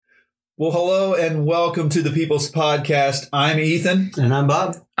Well, hello and welcome to the People's Podcast. I'm Ethan. And I'm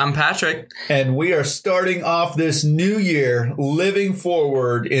Bob. I'm Patrick. And we are starting off this new year, living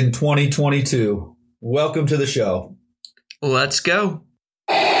forward in 2022. Welcome to the show. Let's go.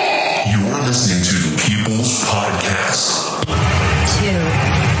 You're listening to the People's Podcast.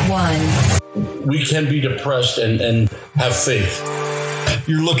 2, 1. We can be depressed and have faith.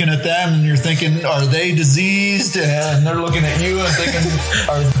 You're looking at them and you're thinking, are they diseased? And they're looking at you and thinking,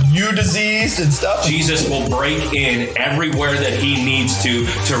 are you diseased and stuff? Jesus will break in everywhere that he needs to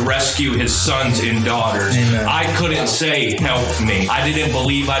rescue his sons and daughters. Amen. I couldn't say, help me. I didn't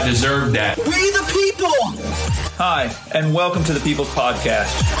believe I deserved that. We the people! Hi, and welcome to the People's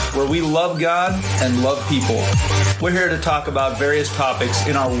Podcast, where we love God and love people. We're here to talk about various topics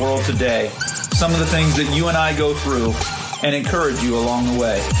in our world today, some of the things that you and I go through, and encourage you along the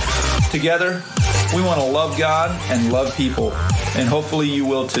way. Together, we want to love God and love people, and hopefully you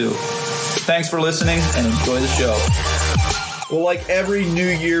will too. Thanks for listening and enjoy the show. Well, like every new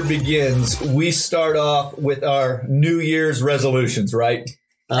year begins, we start off with our New Year's resolutions, right?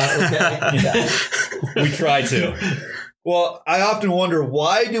 Okay. Yeah. We try to. Well, I often wonder,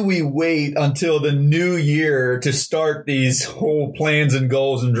 why do we wait until the new year to start these whole plans and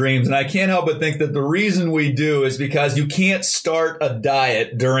goals and dreams? And I can't help but think that the reason we do is because you can't start a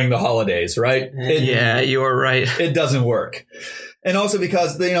diet during the holidays, right? Yeah, you are right. It doesn't work. And also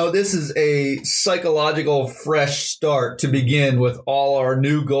because, this is a psychological fresh start to begin with all our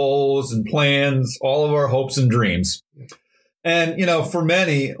new goals and plans, all of our hopes and dreams. And, for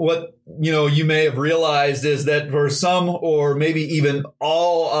many, what, you may have realized is that for some or maybe even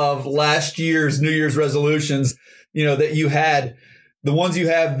all of last year's New Year's resolutions, that you had, the ones you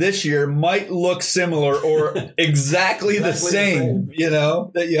have this year might look similar or exactly the same,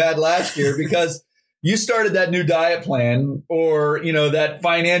 that you had last year because you started that new diet plan or, that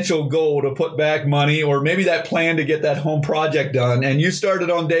financial goal to put back money or maybe that plan to get that home project done. And you started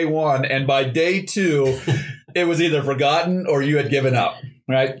on day one. And by day two, it was either forgotten or you had given up,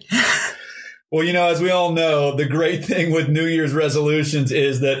 right? Well, as we all know, the great thing with New Year's resolutions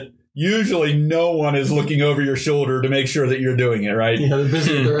is that usually no one is looking over your shoulder to make sure that you're doing it, right? Yeah, they're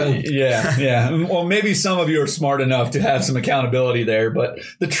busy with their own. Yeah. Well, maybe some of you are smart enough to have some accountability there, but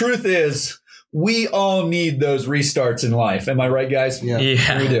the truth is we all need those restarts in life. Am I right, guys? Yeah.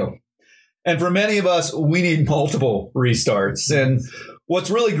 We do. And for many of us, we need multiple restarts. And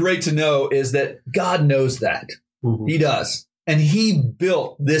what's really great to know is that God knows that. Mm-hmm. He does. And he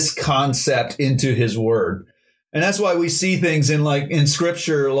built this concept into his word. And that's why we see things in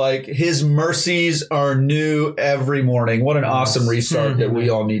scripture, like his mercies are new every morning. What an awesome restart that we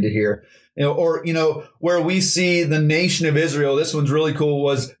all need to hear. Where we see the nation of Israel, this one's really cool,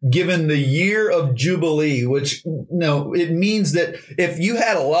 was given the year of Jubilee, which, it means that if you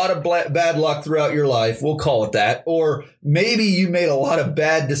had a lot of bad luck throughout your life, we'll call it that, or maybe you made a lot of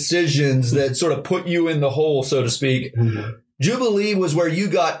bad decisions that sort of put you in the hole, so to speak. Mm-hmm. Jubilee was where you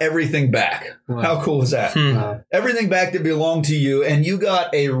got everything back. Wow. How cool is that? Wow. Everything back that belonged to you, and you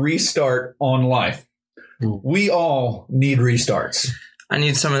got a restart on life. We all need restarts. I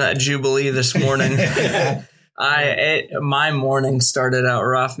need some of that Jubilee this morning. My morning started out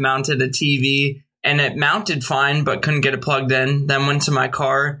rough. Mounted a TV, and it mounted fine, but couldn't get it plugged in. Then went to my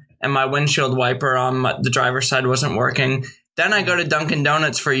car, and my windshield wiper on the driver's side wasn't working. Then I go to Dunkin'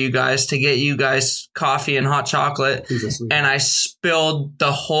 Donuts for you guys to get you guys coffee and hot chocolate, and I spilled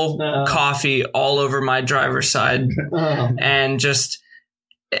the whole coffee all over my driver's side, and just.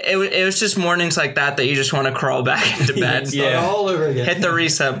 It was just mornings like that you just want to crawl back into bed. All over again. Hit the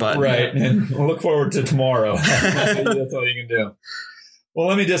reset button. Right. And we'll look forward to tomorrow. That's all you can do. Well,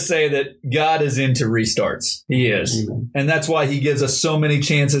 let me just say that God is into restarts. He is. Mm-hmm. And that's why he gives us so many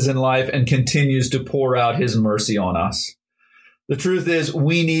chances in life and continues to pour out his mercy on us. The truth is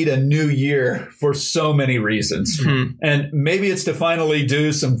we need a new year for so many reasons. Mm-hmm. And maybe it's to finally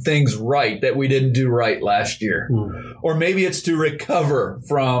do some things right that we didn't do right last year. Mm-hmm. Or maybe it's to recover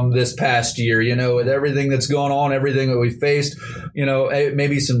from this past year, with everything that's going on, everything that we faced,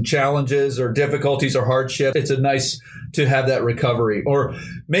 maybe some challenges or difficulties or hardship. It's nice to have that recovery. Or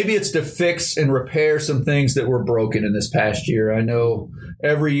maybe it's to fix and repair some things that were broken in this past year. I know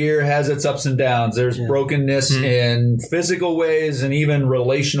every year has its ups and downs. There's brokenness in physical ways and even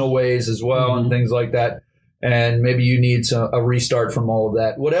relational ways as well, and things like that. And maybe you need a restart from all of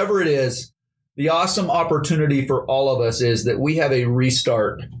that. Whatever it is, the awesome opportunity for all of us is that we have a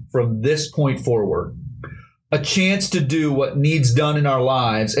restart from this point forward. A chance to do what needs done in our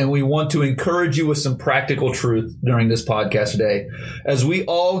lives, and we want to encourage you with some practical truth during this podcast today as we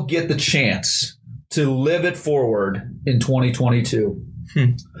all get the chance to live it forward in 2022.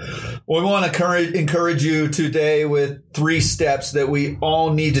 Well, we want to encourage you today with 3 steps that we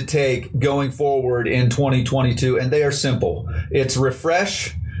all need to take going forward in 2022, and they are simple. It's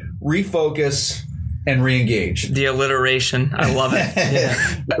refresh, refocus, and re-engage. The alliteration. I love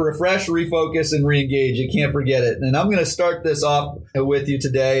it. Refresh, refocus, and re-engage. You can't forget it. And I'm going to start this off with you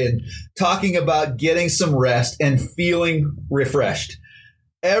today and talking about getting some rest and feeling refreshed.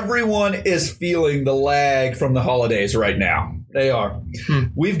 Everyone is feeling the lag from the holidays right now. They are.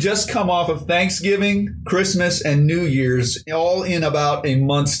 We've just come off of Thanksgiving, Christmas, and New Year's, all in about a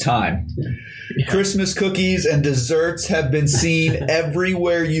month's time. Yeah. Christmas cookies and desserts have been seen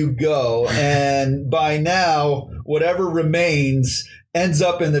everywhere you go. And by now, whatever remains ends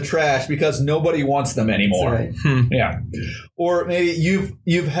up in the trash because nobody wants them anymore. Right. Yeah. Or maybe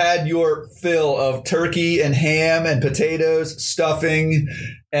you've had your fill of turkey and ham and potatoes, stuffing,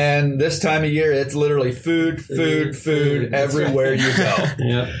 and this time of year it's literally food everywhere you go.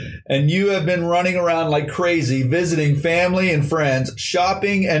 Yeah. And you have been running around like crazy, visiting family and friends,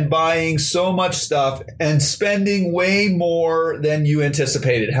 shopping and buying so much stuff and spending way more than you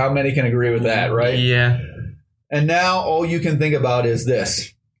anticipated. How many can agree with that, right? Yeah. And now all you can think about is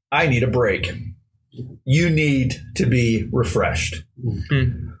this: I need a break. You need to be refreshed.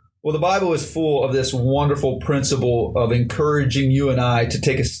 Well, the Bible is full of this wonderful principle of encouraging you and I to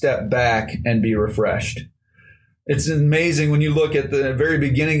take a step back and be refreshed. It's amazing when you look at the very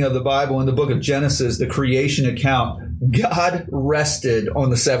beginning of the Bible in the book of Genesis, the creation account. God rested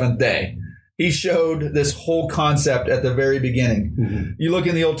on the 7th day. He showed this whole concept at the very beginning. You look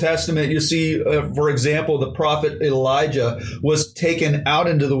in the Old Testament, you see, for example, the prophet Elijah was taken out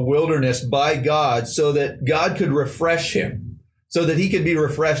into the wilderness by God so that God could refresh him, so that he could be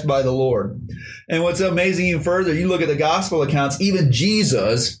refreshed by the Lord. And what's amazing even further, you look at the gospel accounts, even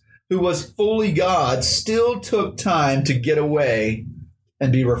Jesus, who was fully God, still took time to get away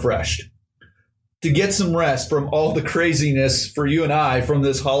and be refreshed, to get some rest from all the craziness for you and I from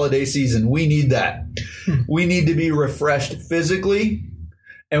this holiday season. We need that. We need to be refreshed physically,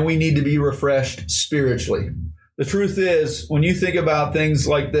 and we need to be refreshed spiritually. The truth is, when you think about things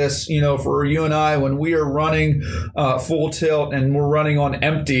like this, for you and I, when we are running full tilt and we're running on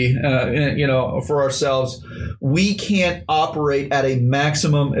empty, for ourselves, we can't operate at a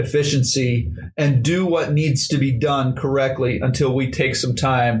maximum efficiency and do what needs to be done correctly until we take some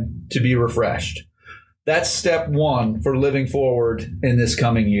time to be refreshed. That's step 1 for living forward in this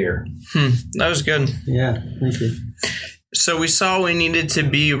coming year. That was good. Yeah, thank you. So we saw we needed to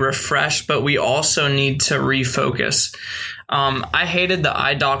be refreshed, but we also need to refocus. I hated the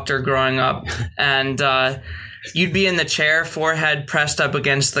eye doctor growing up, and you'd be in the chair, forehead pressed up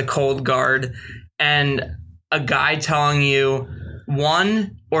against the cold guard, and a guy telling you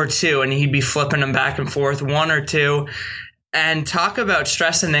 1 or 2, and he'd be flipping them back and forth, 1 or 2. And talk about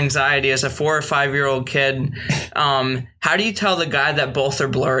stress and anxiety as a 4 or 5-year-old kid. How do you tell the guy that both are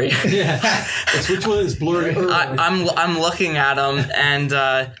blurry? Yeah, it's which one is blurry? I'm looking at them, and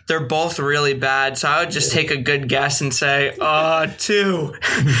they're both really bad. So I would just take a good guess and say 2.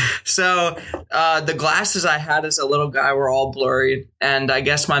 So the glasses I had as a little guy were all blurry, and I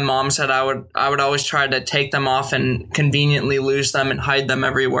guess my mom said I would always try to take them off and conveniently lose them and hide them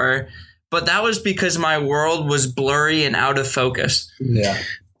everywhere. But that was because my world was blurry and out of focus. Yeah.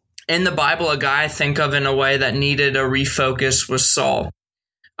 In the Bible, a guy I think of in a way that needed a refocus was Saul.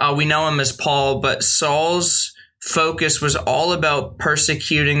 We know him as Paul, but Saul's focus was all about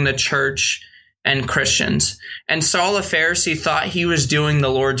persecuting the church and Christians. And Saul, a Pharisee, thought he was doing the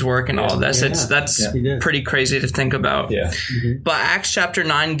Lord's work in all this. Yeah. That's pretty crazy to think about. Yeah. But Acts chapter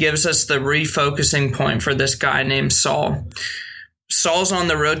 9 gives us the refocusing point for this guy named Saul. Saul's on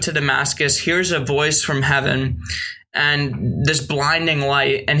the road to Damascus, hears a voice from heaven and this blinding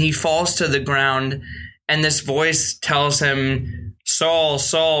light, and he falls to the ground, and this voice tells him, Saul,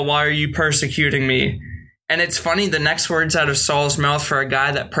 Saul, why are you persecuting me? And it's funny, the next words out of Saul's mouth for a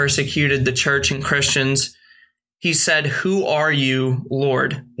guy that persecuted the church and Christians, he said, who are you,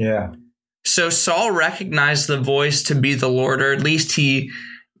 Lord? Yeah. So Saul recognized the voice to be the Lord, or at least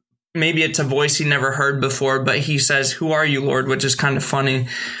maybe it's a voice he never heard before, but he says, who are you, Lord? Which is kind of funny.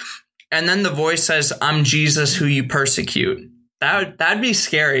 And then the voice says, I'm Jesus who you persecute. That'd be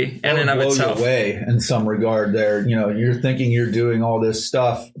scary in and of itself. Blow you away in some regard there. You're thinking you're doing all this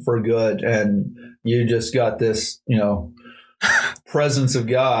stuff for good, and you just got this, presence of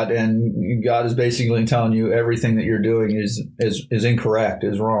God, and God is basically telling you everything that you're doing is incorrect,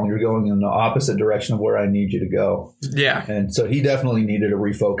 is wrong. You're going in the opposite direction of where I need you to go. Yeah. And so he definitely needed a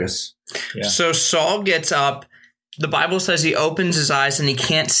refocus. Yeah. So Saul gets up. The Bible says he opens his eyes and he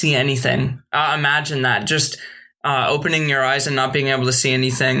can't see anything. Imagine that. Just opening your eyes and not being able to see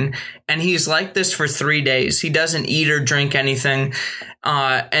anything. And he's like this for 3 days. He doesn't eat or drink anything.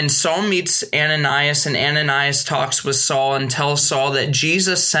 And Saul meets Ananias, and Ananias talks with Saul and tells Saul that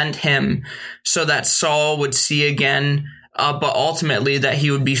Jesus sent him so that Saul would see again, but ultimately that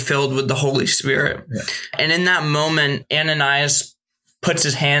he would be filled with the Holy Spirit. Yeah. And in that moment, Ananias puts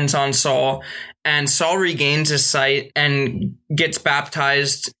his hands on Saul, and Saul regains his sight and gets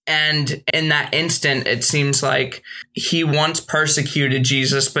baptized. And in that instant, it seems like he once persecuted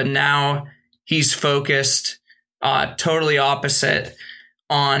Jesus, but now he's focused totally opposite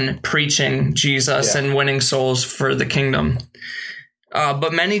on preaching Jesus and winning souls for the kingdom.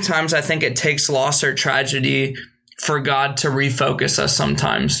 But many times I think it takes loss or tragedy for God to refocus us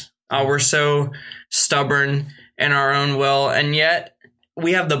sometimes. We're so stubborn in our own will, and yet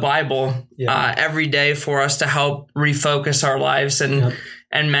we have the Bible every day for us to help refocus our lives, and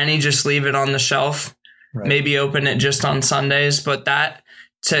many just leave it on the shelf, maybe open it just on Sundays, but that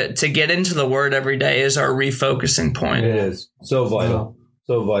to get into the Word every day is our refocusing point. It is so vital,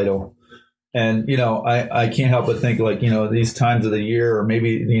 so vital. And, I can't help but think these times of the year, or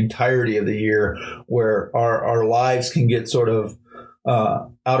maybe the entirety of the year, where our lives can get sort of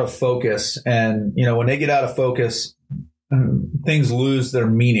out of focus. And, when they get out of focus, things lose their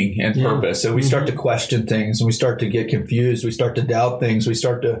meaning and purpose. So we start to question things, and we start to get confused. We start to doubt things. We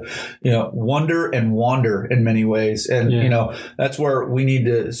start to, wonder and wander in many ways. And, that's where we need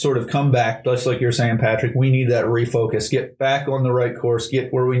to sort of come back, just like you're saying, Patrick. We need that refocus, get back on the right course,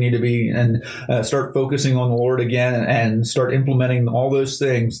 get where we need to be, and start focusing on the Lord again, and start implementing all those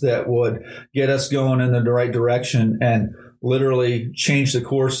things that would get us going in the right direction and literally change the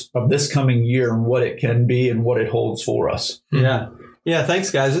course of this coming year and what it can be and what it holds for us. Yeah. Yeah.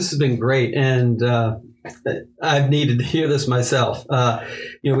 Thanks, guys. This has been great. And I've needed to hear this myself.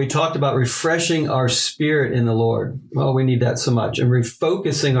 We talked about refreshing our spirit in the Lord. Well, we need that so much, and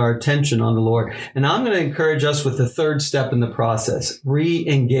refocusing our attention on the Lord. And I'm going to encourage us with the third step in the process,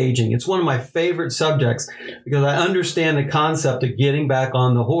 re-engaging. It's one of my favorite subjects because I understand the concept of getting back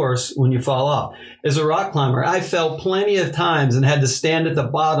on the horse when you fall off. As a rock climber, I fell plenty of times and had to stand at the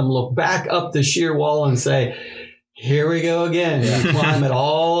bottom, look back up the sheer wall and say, here we go again. You climb it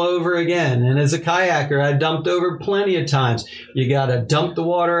all over again. And as a kayaker, I dumped over plenty of times. You got to dump the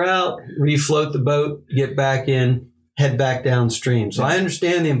water out, refloat the boat, get back in, head back downstream. So I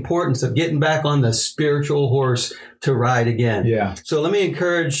understand the importance of getting back on the spiritual horse to ride again. Yeah. So let me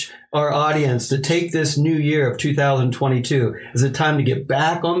encourage our audience to take this new year of 2022 as a time to get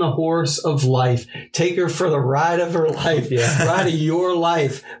back on the horse of life. Take her for the ride of her life, ride of your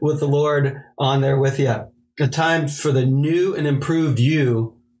life with the Lord on there with you. A time for the new and improved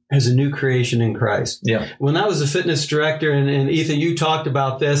you as a new creation in Christ. Yeah. When I was a fitness director, and Ethan, you talked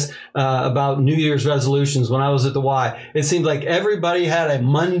about this, about New Year's resolutions when I was at the Y, it seemed like everybody had a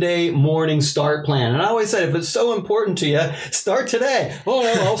Monday morning start plan. And I always said, if it's so important to you, start today. Oh,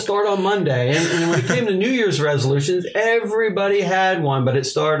 no, I'll start on Monday. And when it came to New Year's resolutions, everybody had one, but it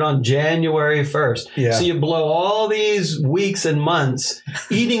started on January 1st. Yeah. So you blow all these weeks and months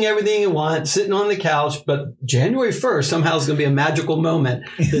eating everything you want, sitting on the couch, but January 1st somehow is going to be a magical moment.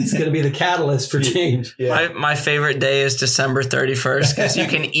 It's going to be the catalyst for change. Yeah. My favorite day is December 31st because you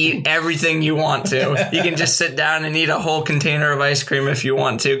can eat everything you want to. You can just sit down and eat a whole container of ice cream if you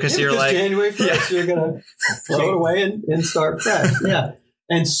want to because you're like... January 1st, you're going to throw it away and start fresh. Yeah.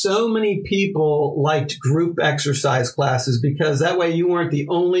 And so many people liked group exercise classes because that way you weren't the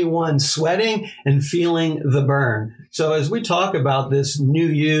only one sweating and feeling the burn. So as we talk about this new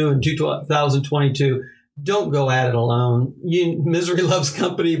you in 2022, don't go at it alone. Misery loves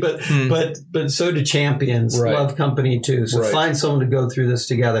company, but so do champions love company too. So find someone to go through this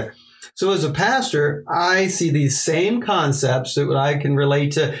together. So as a pastor, I see these same concepts that I can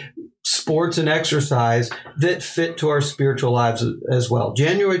relate to sports and exercise that fit to our spiritual lives as well.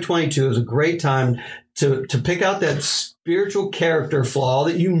 January 22 is a great time to pick out that spiritual character flaw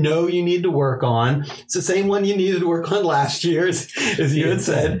that you need to work on. It's the same one you needed to work on last year, as you had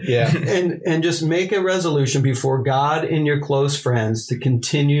said. Yeah. And just make a resolution before God and your close friends to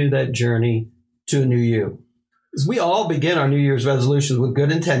continue that journey to a new you. Because we all begin our New Year's resolutions with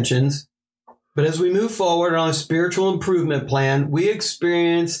good intentions, but as we move forward on a spiritual improvement plan, we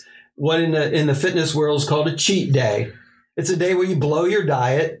experience what in the fitness world is called a cheat day. It's a day where you blow your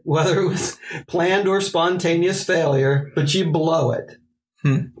diet, whether it was planned or spontaneous failure, but you blow it.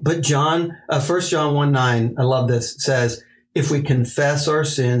 But 1 John 1:9, I love this, says, if we confess our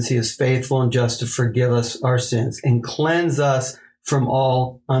sins, he is faithful and just to forgive us our sins and cleanse us from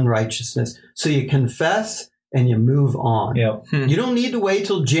all unrighteousness. So you confess and you move on. Yep. You don't need to wait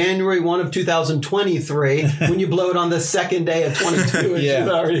till January 1 of 2023 when you blow it on the second day of 22, as you've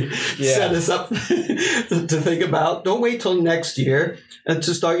already set us up to think about. Don't wait till next year and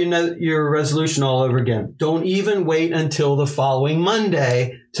to start your resolution all over again. Don't even wait until the following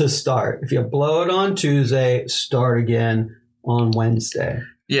Monday to start. If you blow it on Tuesday, start again on Wednesday.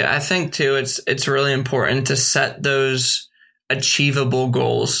 Yeah, I think too, it's really important to set those achievable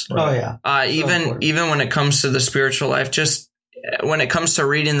goals. Oh yeah. Even when it comes to the spiritual life, just when it comes to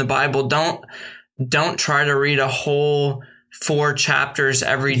reading the Bible, don't try to read a whole 4 chapters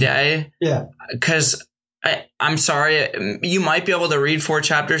every day. Yeah. Because I'm sorry, you might be able to read 4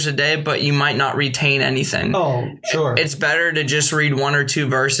 chapters a day, but you might not retain anything. Oh, sure. It's better to just read 1 or 2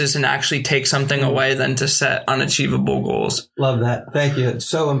 verses and actually take something away than to set unachievable goals. Love that. Thank you. It's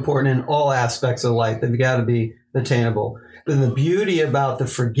so important in all aspects of life. They've got to be attainable. But the beauty about the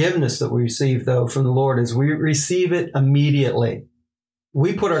forgiveness that we receive, though, from the Lord is we receive it immediately.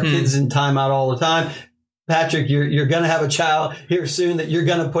 We put our kids in timeout all the time. Patrick, you're going to have a child here soon that you're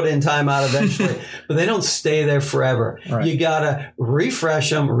going to put in timeout eventually, but they don't stay there forever. Right. You got to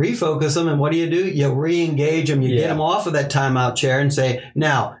refresh them, refocus them. And what do? You re-engage them. You get them off of that timeout chair and say,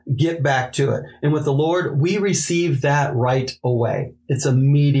 now get back to it. And with the Lord, we receive that right away. It's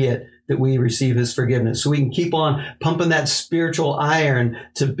immediate that we receive his forgiveness. So we can keep on pumping that spiritual iron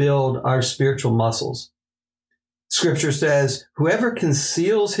to build our spiritual muscles. Scripture says, whoever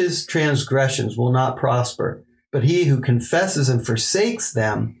conceals his transgressions will not prosper, but he who confesses and forsakes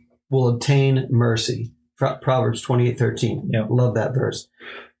them will obtain mercy. Proverbs 28:13. Yep. Love that verse.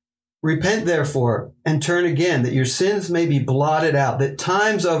 Repent, therefore, and turn again, that your sins may be blotted out, that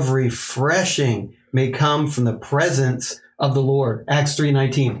times of refreshing may come from the presence of the Lord. Acts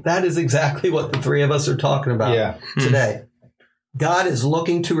 3:19. That is exactly what the 3 of us are talking about today. God is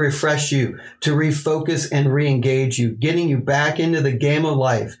looking to refresh you, to refocus and re-engage you, getting you back into the game of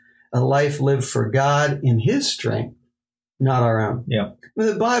life, a life lived for God in his strength, not our own. Yeah.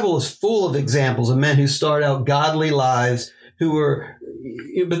 The Bible is full of examples of men who start out godly lives,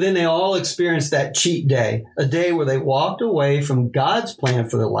 but then they all experienced that cheat day, a day where they walked away from God's plan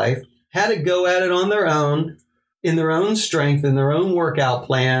for their life, had to go at it on their own, in their own strength, in their own workout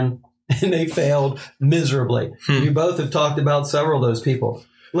plan, and they failed miserably. You both have talked about several of those people.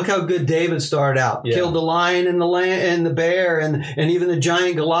 Look how good David started out. Yeah. Killed the lion and the bear and even the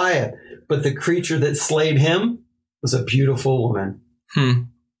giant Goliath. But the creature that slayed him was a beautiful woman.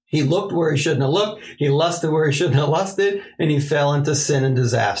 He looked where he shouldn't have looked. He lusted where he shouldn't have lusted. And he fell into sin and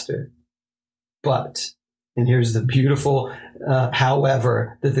disaster. But, and here's the beautiful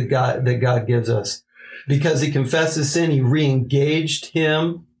however that God gives us. Because he confessed his sin, he re-engaged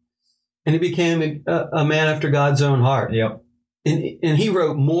him. And he became a man after God's own heart. Yep. And he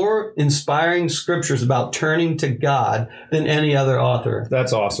wrote more inspiring scriptures about turning to God than any other author.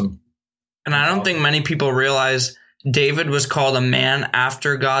 That's awesome. And I don't think many people realize David was called a man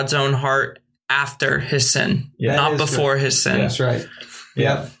after God's own heart after his sin, not before his sin. That's right.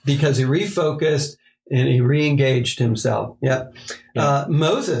 Yep. Because he refocused and he re-engaged himself. Yep.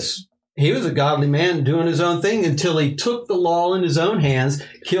 Moses, he was a godly man doing his own thing until he took the law in his own hands,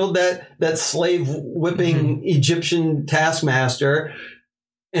 killed that slave whipping Egyptian taskmaster,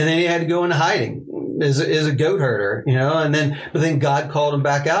 and then he had to go into hiding as a goat herder, but then God called him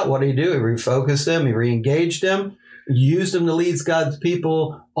back out. What did he do? He refocused him. He re-engaged him, used him to lead God's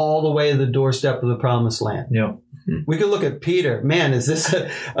people all the way to the doorstep of the promised land. Yeah. We could look at Peter. Man, is this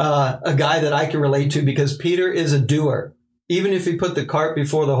a guy that I can relate to? Because Peter is a doer. Even if he put the cart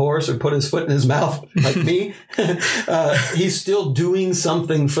before the horse or put his foot in his mouth, like me, he's still doing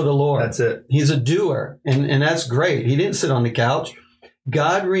something for the Lord. That's it. He's a doer, and that's great. He didn't sit on the couch.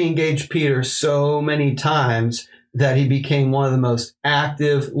 God re-engaged Peter so many times that he became one of the most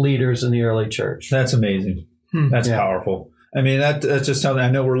active leaders in the early church. That's amazing. That's powerful. I mean, that's just something.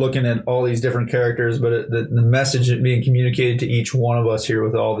 I know we're looking at all these different characters, but the message being communicated to each one of us here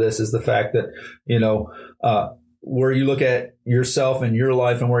with all this is the fact that, where you look at yourself and your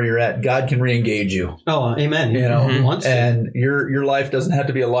life and where you're at, God can re-engage you. Oh, amen. And your life doesn't have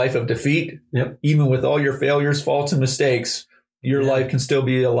to be a life of defeat. Yep. Even with all your failures, faults, and mistakes, your life can still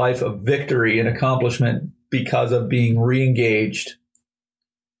be a life of victory and accomplishment because of being re-engaged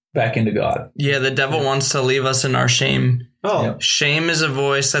back into God. Yeah, the devil wants to leave us in our shame. Oh, shame is a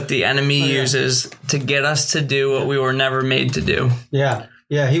voice that the enemy uses to get us to do what we were never made to do. Yeah.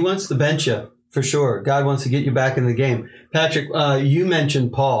 Yeah, he wants to bench you. For sure. God wants to get you back in the game. Patrick, you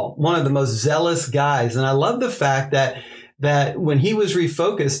mentioned Paul, one of the most zealous guys. And I love the fact that that when he was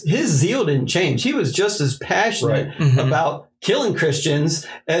refocused, his zeal didn't change. He was just as passionate about killing Christians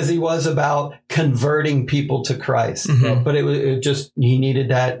as he was about converting people to Christ. But it just, he needed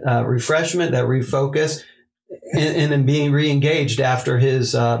that refreshment, that refocus, and then being re-engaged after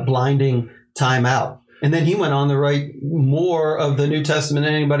his blinding time out. And then he went on to write more of the New Testament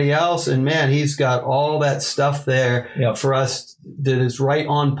than anybody else. And man, he's got all that stuff there for us that is right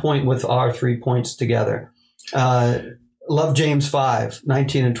on point with our 3 points together. Love James 5,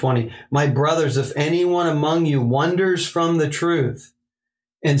 19 and 20. My brothers, if anyone among you wanders from the truth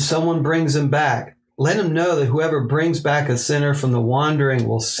and someone brings him back, let him know that whoever brings back a sinner from the wandering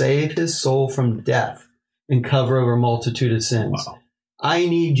will save his soul from death and cover over a multitude of sins. Wow. I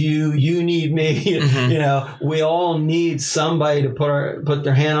need you. You need me. You know, we all need somebody to put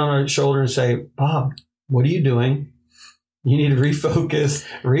their hand on our shoulder and say, Bob, what are you doing? You need to refocus,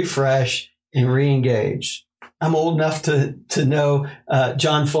 refresh, and re-engage. I'm old enough to know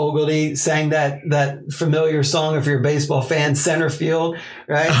John Fogerty sang that familiar song, if you're a baseball fan, Center Field,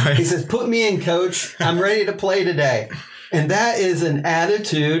 right? He says, put me in, coach. I'm ready to play today. And that is an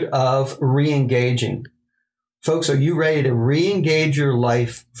attitude of re-engaging. Folks, are you ready to re-engage your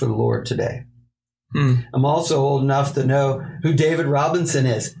life for the Lord today? I'm also old enough to know who David Robinson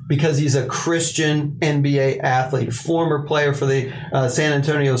is because he's a Christian NBA athlete, a former player for the San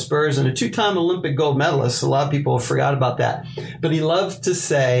Antonio Spurs and a 2-time Olympic gold medalist. A lot of people have forgot about that. But he loved to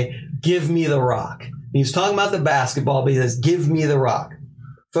say, give me the rock. He's talking about the basketball, but he says, give me the rock.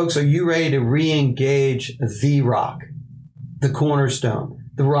 Folks, are you ready to re-engage the rock, the cornerstone,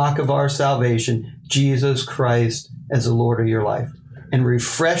 the rock of our salvation, Jesus Christ as the Lord of your life? And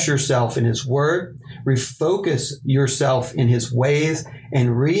refresh yourself in his word, refocus yourself in his ways,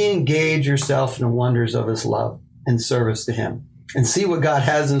 and re-engage yourself in the wonders of his love and service to him. And see what God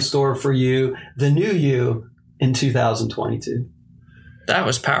has in store for you, the new you, in 2022. That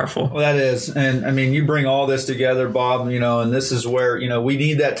was powerful. Well, that is. And I mean, you bring all this together, Bob, you know, and this is where, you know, we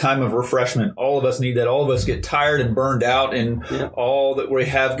need that time of refreshment. All of us need that. All of us get tired and burned out in all that we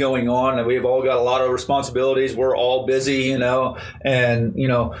have going on. And we've all got a lot of responsibilities. We're all busy, you know, and, you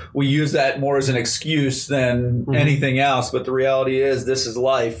know, we use that more as an excuse than anything else. But the reality is this is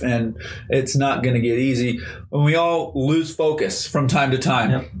life and it's not going to get easy. And we all lose focus from time to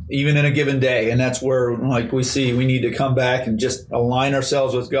time, even in a given day. And that's where, like we see, we need to come back and just align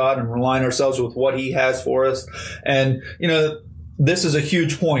ourselves with God and align ourselves with what he has for us. And, you know, this is a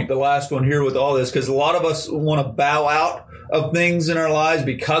huge point, the last one here with all this, because a lot of us want to bow out of things in our lives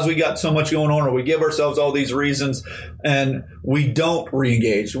because we got so much going on, or we give ourselves all these reasons and we don't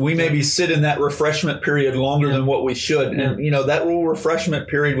re-engage. We maybe sit in that refreshment period longer than what we should. And, you know, that little refreshment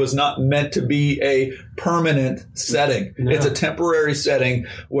period was not meant to be a permanent setting. It's a temporary setting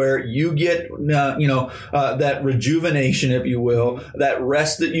where you get, that rejuvenation, if you will, that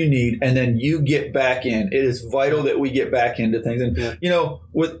rest that you need, and then you get back in. It is vital that we get back into things. And, you know,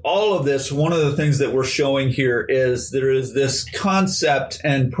 with all of this, one of the things that we're showing here is there is this concept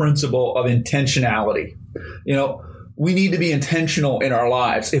and principle of intentionality. You know, we need to be intentional in our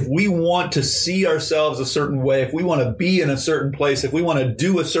lives. If we want to see ourselves a certain way, if we want to be in a certain place, if we want to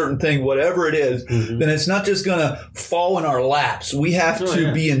do a certain thing, whatever it is, then it's not just going to fall in our laps. We have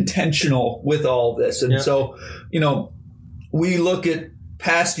to be intentional with all this. And so, you know, we look at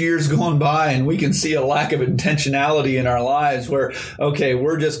past years gone by and we can see a lack of intentionality in our lives where, okay,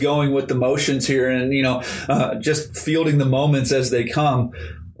 we're just going with the motions here and, you know, just fielding the moments as they come.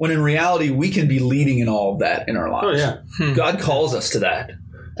 When in reality, we can be leading in all of that in our lives. God calls us to that.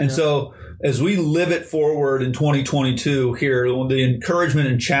 And so as we live it forward in 2022 here, the encouragement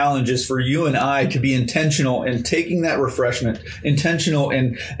and challenge is for you and I to be intentional in taking that refreshment, intentional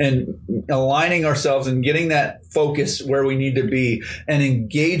in aligning ourselves and getting that focus where we need to be and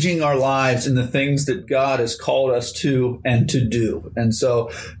engaging our lives in the things that God has called us to and to do. And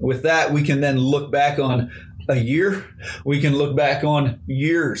so with that, we can then look back on a year, we can look back on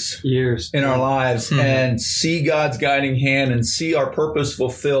years in our lives and see God's guiding hand and see our purpose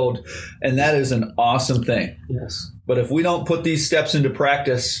fulfilled. And that is an awesome thing. Yes. But if we don't put these steps into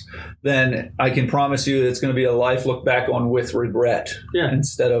practice, then I can promise you it's going to be a life looked back on with regret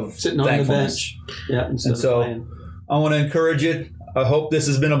instead of sitting on the bench. And so I want to encourage you. I hope this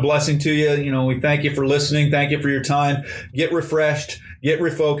has been a blessing to you. You know, we thank you for listening. Thank you for your time. Get refreshed, get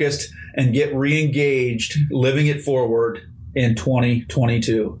refocused, and get re-engaged, living it forward in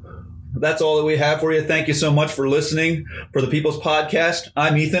 2022. That's all that we have for you. Thank you so much for listening for the People's Podcast.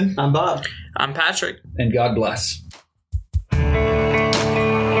 I'm Ethan. I'm Bob. I'm Patrick. And God bless.